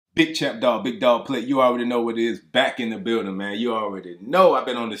Big champ dog, big dog plate. You already know what it is. Back in the building, man. You already know I've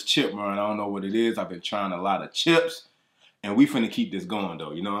been on this chip run. I don't know what it is. I've been trying a lot of chips. And we finna keep this going,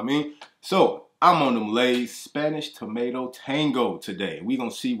 though. You know what I mean? So, I'm on them Lay's Spanish Tomato Tango today. We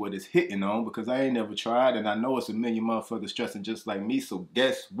gonna see what it's hitting on because I ain't never tried. And I know it's a million motherfuckers stressing just like me. So,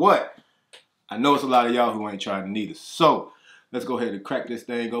 guess what? I know it's a lot of y'all who ain't tried it neither. So, let's go ahead and crack this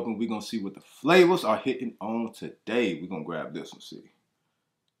thing open. We gonna see what the flavors are hitting on today. We gonna grab this and see.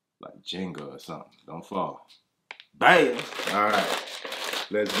 Like Jenga or something. Don't fall. Bam! All right.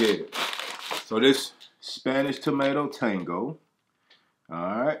 Let's get it. So this Spanish Tomato Tango. All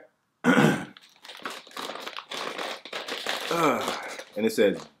right. And it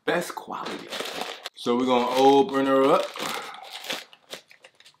says best quality. So we're going to open her up.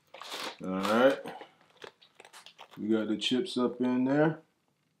 All right. We got the chips up in there.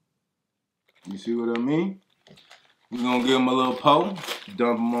 You see what I mean? We're going to give them a little pull.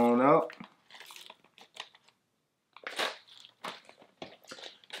 Dump them on out.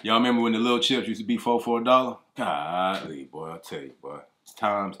 Y'all remember when the little chips used to be $4 for $1? Golly, boy, I tell you, boy.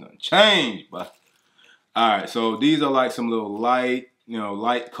 Times done changed, boy. Alright, so these are like some little light,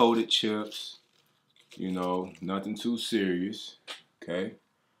 light coated chips. Nothing too serious. Okay.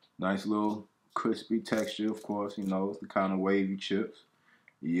 Nice little crispy texture, of course, it's the kind of wavy chips.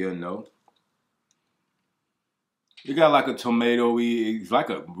 It got like a tomatoey, it's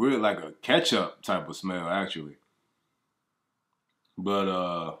like a real like a ketchup type of smell actually.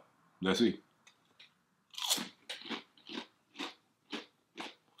 But let's see.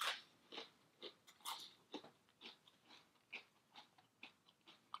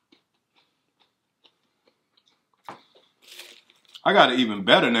 I got an even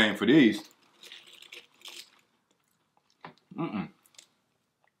better name for these.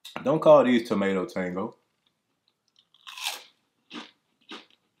 Don't call these Tomato Tango.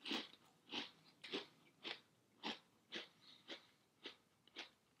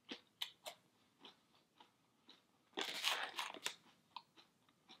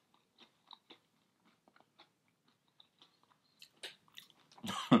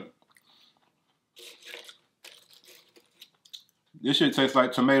 This shit tastes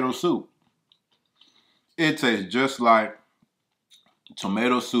like tomato soup. It tastes just like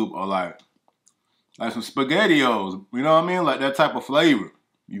tomato soup or like some SpaghettiOs. You know what I mean? Like that type of flavor.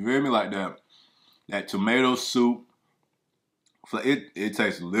 You feel me? Like that tomato soup. It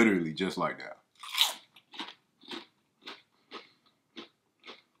tastes literally just like that.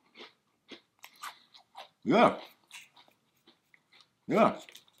 Yeah. Yeah.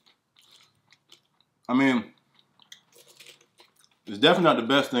 I mean, it's definitely not the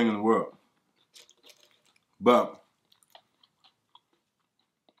best thing in the world. But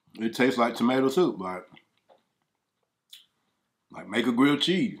it tastes like tomato soup. Like make a grilled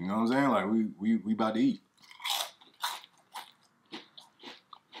cheese. You know what I'm saying? Like we about to eat.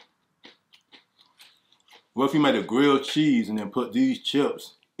 What if you made a grilled cheese and then put these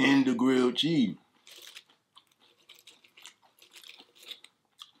chips in the grilled cheese?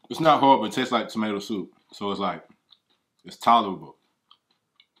 It's not horrible. It tastes like tomato soup. So it's tolerable.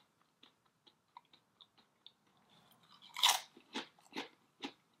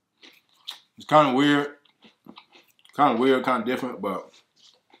 It's kind of weird. Kind of different, but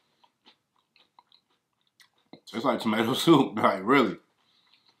it's like tomato soup. Like, really.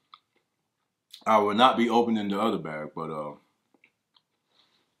 I would not be opening the other bag, but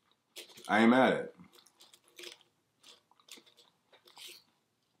I ain't mad at it.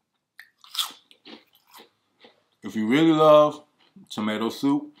 If you really love tomato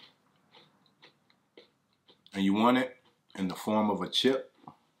soup and you want it in the form of a chip,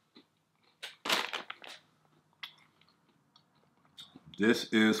 this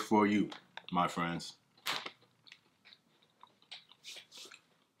is for you, my friends.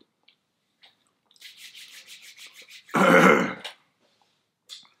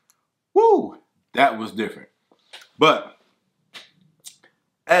 Woo! That was different. But,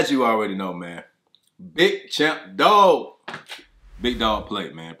 as you already know, man, big champ dog. Big dog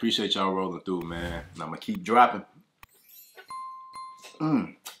plate, man. Appreciate y'all rolling through, man. And I'm going to keep dropping.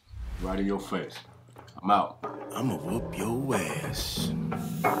 Right in your face. I'm out. I'm going to whoop your ass.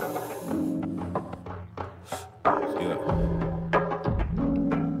 Yeah.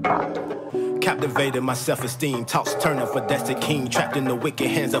 Captivated my self-esteem, toss turner for that's the king, trapped in the wicked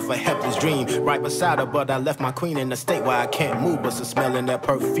hands of a helpless dream. Right beside her, but I left my queen in a state where I can't move, but still smelling that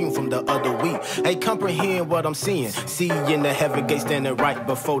perfume from the other week. Ain't comprehend what I'm seeing. See in the heaven gate standing right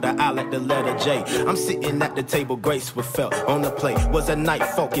before the I like the letter J. I'm sitting at the table, grace was felt on the plate. Was a night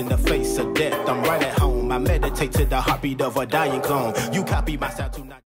folk in the face of death. I'm right at home. I meditate to the heartbeat of a dying clone. You copy my sound.